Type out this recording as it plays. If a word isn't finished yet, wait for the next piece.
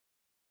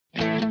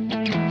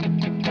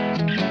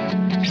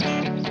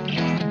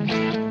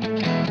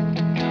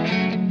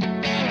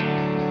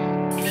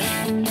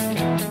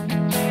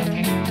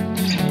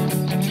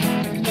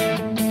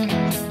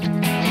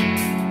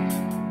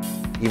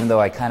though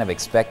I kind of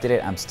expected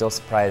it, I'm still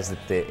surprised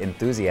at the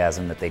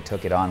enthusiasm that they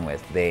took it on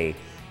with. They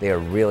are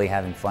really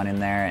having fun in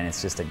there, and it's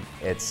just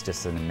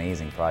an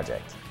amazing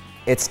project.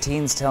 It's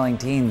teens telling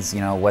teens, you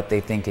know, what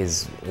they think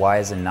is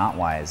wise and not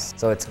wise.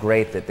 So it's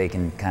great that they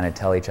can kind of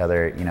tell each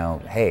other, you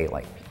know, hey,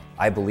 like,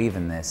 I believe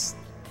in this,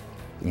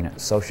 you know,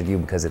 so should you,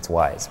 because it's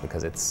wise,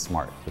 because it's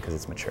smart, because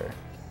it's mature.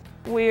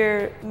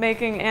 We're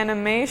making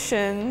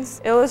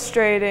animations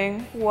illustrating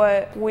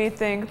what we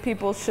think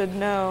people should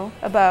know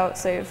about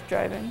safe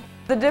driving.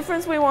 The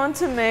difference we want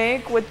to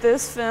make with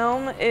this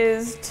film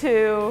is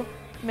to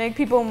make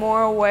people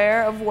more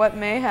aware of what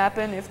may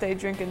happen if they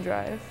drink and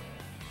drive.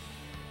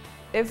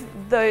 If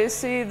they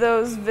see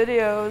those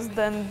videos,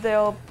 then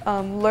they'll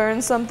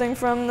learn something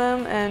from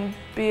them and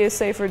be a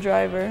safer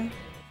driver.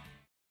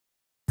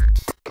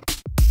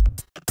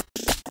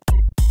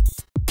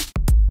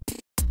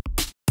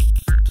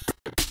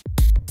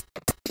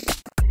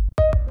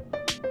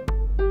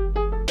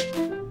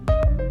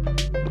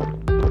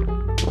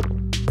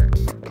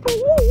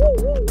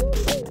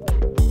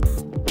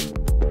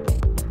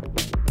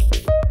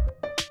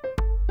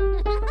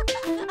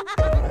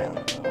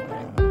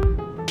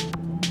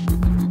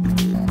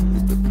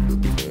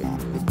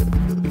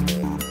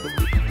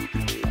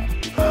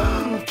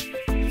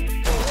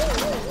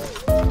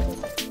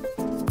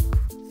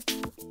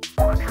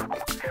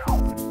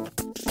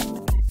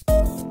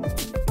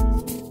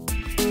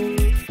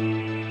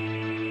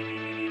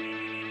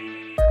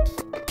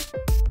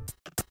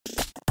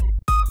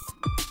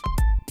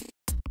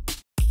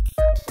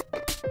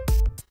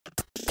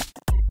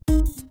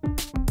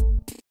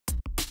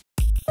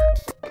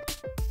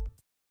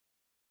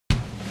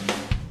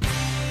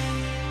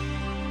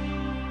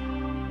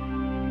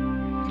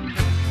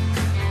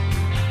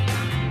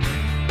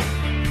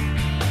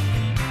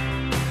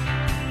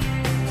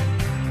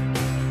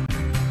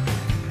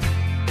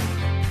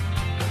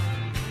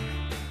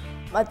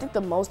 I think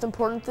the most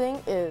important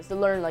thing is to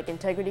learn like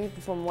integrity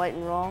from right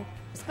and wrong,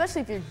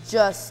 especially if you're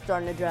just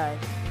starting to drive.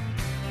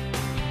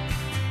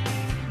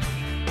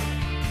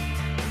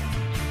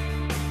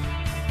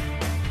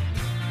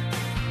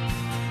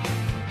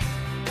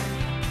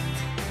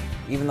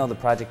 Even though the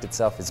project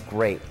itself is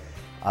great,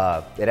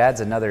 it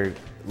adds another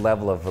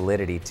level of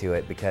validity to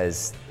it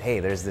because,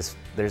 hey, there's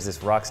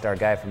this rock star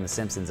guy from The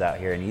Simpsons out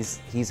here, and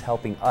he's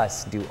helping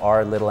us do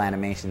our little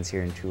animations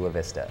here in Chula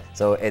Vista.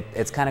 So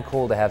it's kind of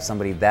cool to have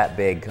somebody that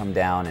big come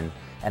down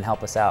and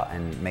help us out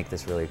and make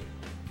this really,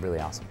 really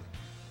awesome.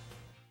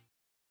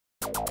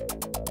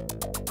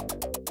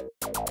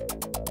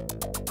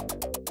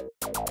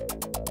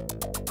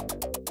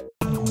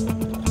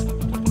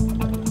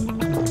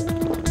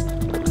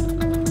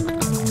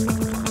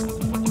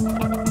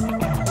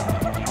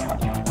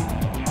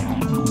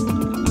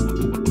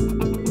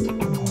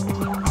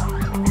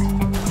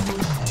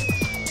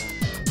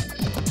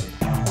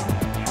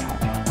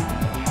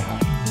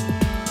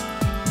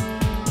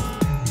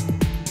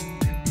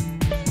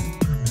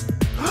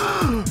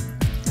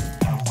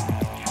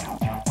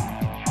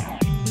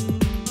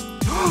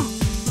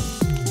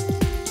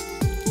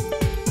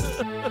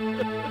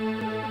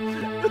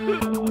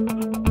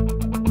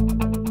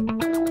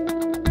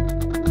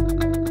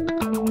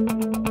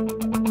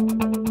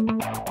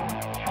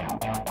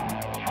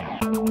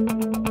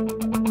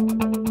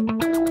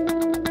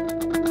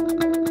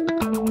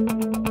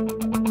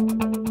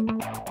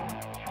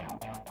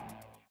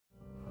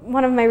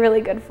 One of my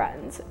really good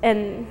friends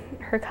and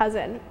her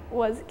cousin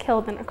was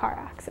killed in a car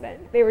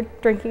accident. They were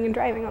drinking and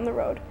driving on the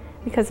road.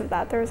 Because of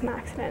that, there was an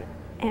accident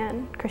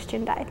and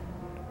Christian died.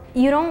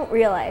 You don't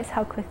realize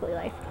how quickly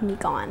life can be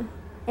gone.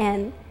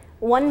 And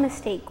one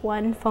mistake,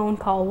 one phone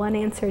call, one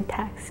answered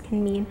text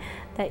can mean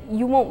that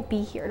you won't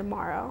be here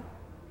tomorrow.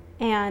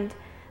 And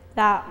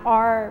that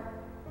our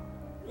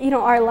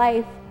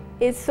life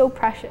is so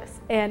precious,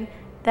 and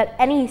that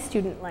any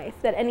student life,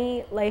 that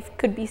any life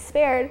could be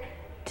spared.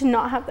 To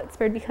not have that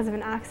spared because of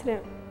an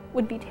accident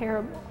would be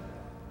terrible.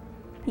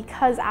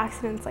 Because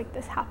accidents like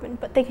this happen,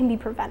 but they can be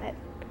prevented.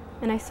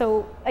 And I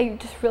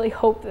just really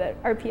hope that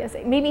our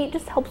PSA maybe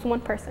just helps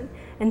one person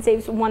and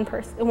saves one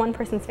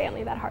person's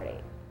family that heartache.